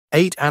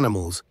8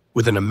 animals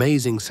with an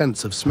amazing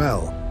sense of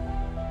smell.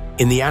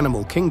 In the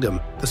animal kingdom,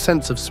 the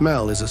sense of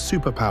smell is a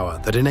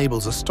superpower that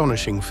enables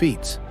astonishing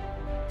feats.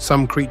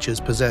 Some creatures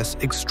possess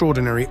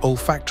extraordinary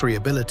olfactory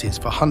abilities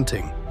for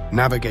hunting,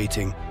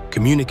 navigating,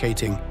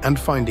 communicating, and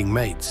finding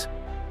mates.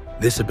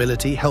 This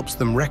ability helps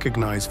them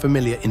recognize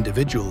familiar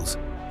individuals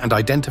and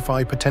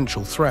identify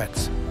potential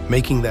threats,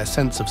 making their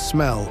sense of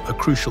smell a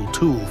crucial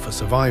tool for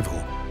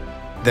survival.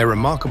 Their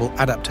remarkable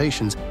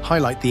adaptations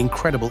highlight the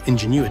incredible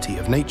ingenuity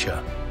of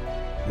nature.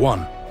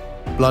 1.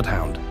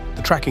 Bloodhound,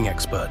 the tracking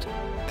expert.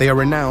 They are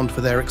renowned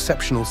for their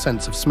exceptional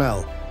sense of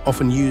smell,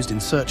 often used in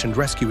search and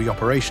rescue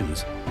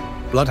operations.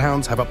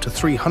 Bloodhounds have up to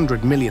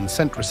 300 million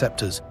scent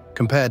receptors,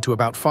 compared to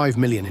about 5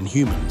 million in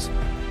humans.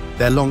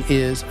 Their long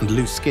ears and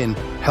loose skin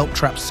help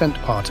trap scent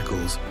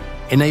particles,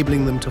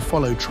 enabling them to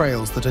follow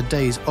trails that are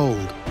days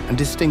old and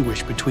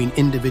distinguish between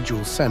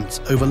individual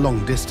scents over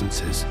long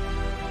distances.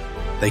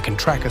 They can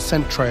track a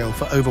scent trail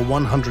for over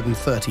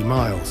 130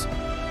 miles,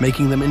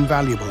 making them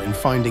invaluable in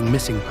finding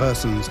missing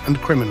persons and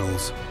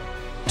criminals.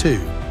 2.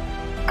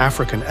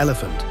 African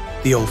elephant,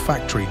 the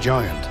olfactory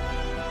giant.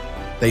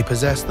 They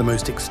possess the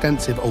most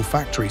extensive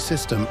olfactory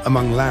system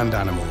among land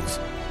animals,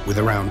 with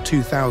around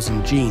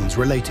 2,000 genes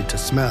related to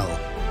smell.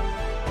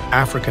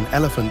 African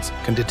elephants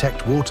can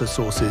detect water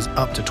sources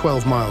up to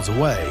 12 miles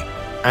away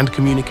and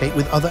communicate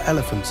with other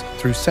elephants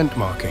through scent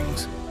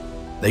markings.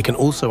 They can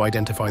also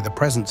identify the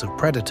presence of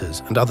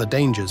predators and other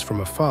dangers from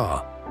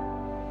afar.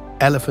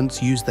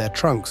 Elephants use their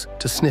trunks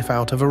to sniff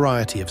out a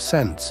variety of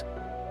scents,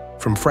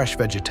 from fresh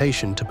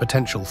vegetation to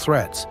potential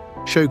threats,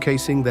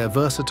 showcasing their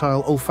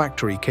versatile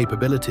olfactory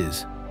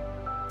capabilities.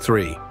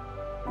 3.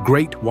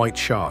 Great white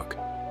shark,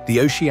 the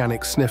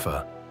oceanic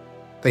sniffer.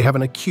 They have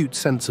an acute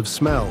sense of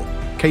smell,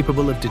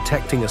 capable of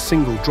detecting a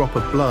single drop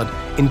of blood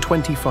in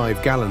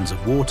 25 gallons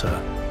of water.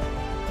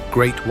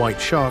 Great white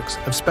sharks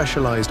have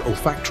specialized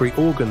olfactory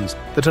organs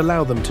that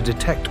allow them to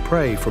detect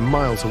prey from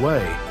miles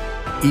away,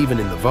 even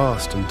in the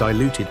vast and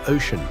diluted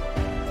ocean.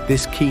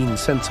 This keen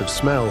sense of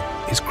smell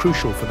is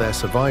crucial for their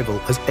survival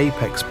as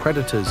apex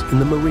predators in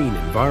the marine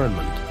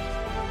environment.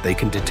 They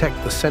can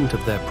detect the scent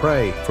of their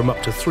prey from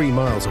up to 3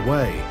 miles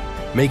away,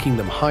 making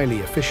them highly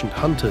efficient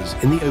hunters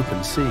in the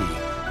open sea.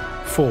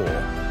 4.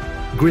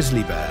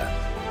 Grizzly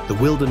bear, the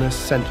wilderness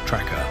scent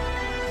tracker.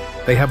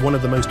 They have one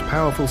of the most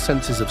powerful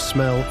senses of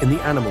smell in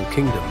the animal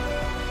kingdom,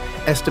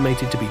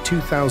 estimated to be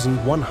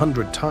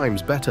 2,100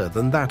 times better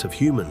than that of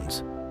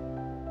humans.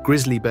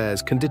 Grizzly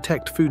bears can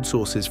detect food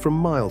sources from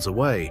miles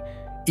away,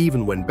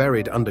 even when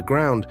buried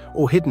underground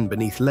or hidden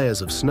beneath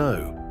layers of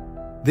snow.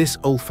 This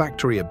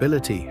olfactory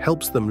ability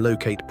helps them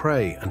locate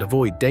prey and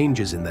avoid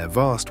dangers in their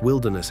vast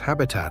wilderness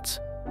habitats.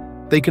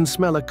 They can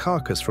smell a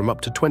carcass from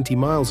up to 20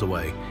 miles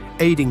away,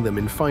 aiding them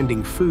in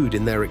finding food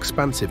in their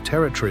expansive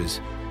territories.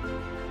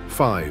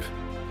 5.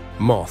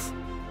 Moth,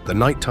 the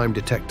nighttime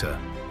detector.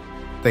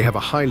 They have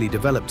a highly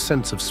developed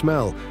sense of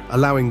smell,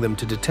 allowing them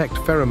to detect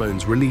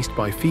pheromones released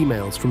by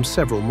females from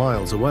several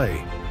miles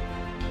away.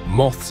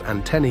 Moths'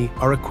 antennae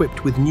are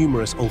equipped with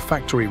numerous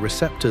olfactory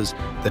receptors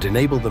that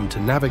enable them to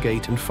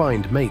navigate and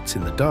find mates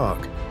in the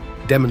dark,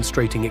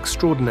 demonstrating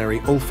extraordinary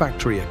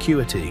olfactory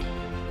acuity.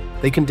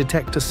 They can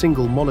detect a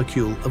single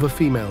molecule of a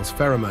female's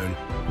pheromone,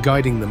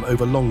 guiding them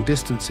over long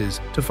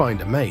distances to find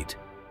a mate.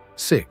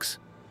 6.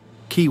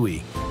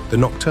 Kiwi, the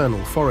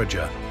nocturnal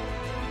forager.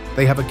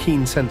 They have a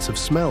keen sense of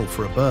smell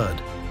for a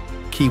bird.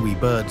 Kiwi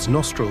birds'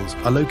 nostrils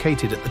are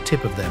located at the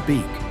tip of their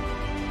beak,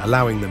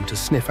 allowing them to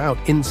sniff out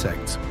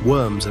insects,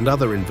 worms, and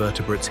other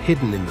invertebrates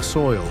hidden in the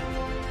soil.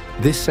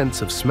 This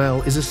sense of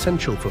smell is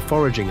essential for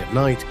foraging at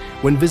night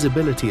when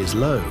visibility is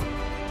low.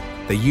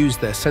 They use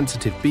their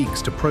sensitive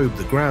beaks to probe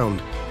the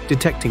ground,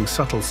 detecting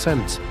subtle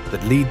scents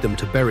that lead them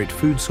to buried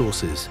food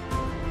sources.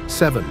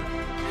 7.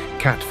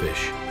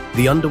 Catfish,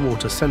 the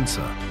underwater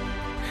sensor.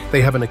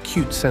 They have an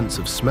acute sense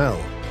of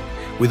smell,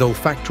 with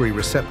olfactory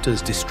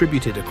receptors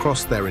distributed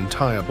across their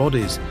entire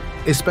bodies,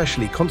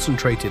 especially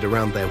concentrated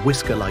around their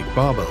whisker-like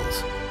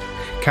barbels.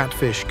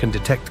 Catfish can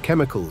detect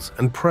chemicals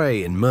and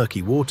prey in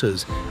murky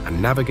waters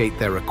and navigate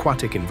their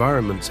aquatic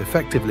environments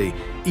effectively,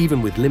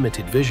 even with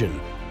limited vision.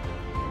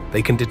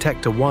 They can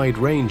detect a wide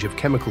range of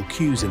chemical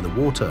cues in the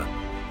water,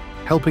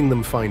 helping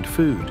them find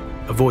food,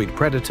 avoid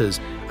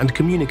predators, and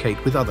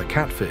communicate with other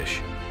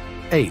catfish.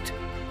 8.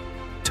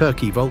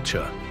 Turkey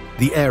vulture,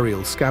 the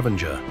aerial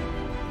scavenger.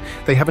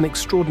 They have an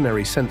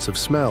extraordinary sense of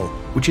smell,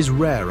 which is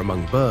rare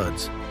among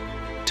birds.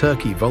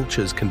 Turkey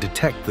vultures can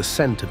detect the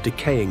scent of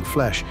decaying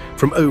flesh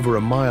from over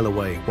a mile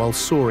away while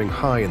soaring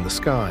high in the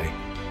sky.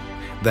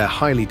 Their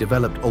highly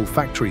developed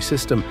olfactory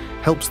system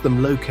helps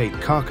them locate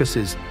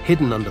carcasses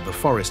hidden under the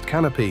forest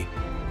canopy,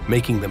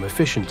 making them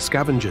efficient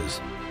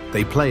scavengers.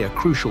 They play a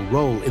crucial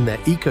role in their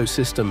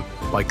ecosystem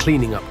by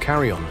cleaning up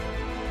carrion,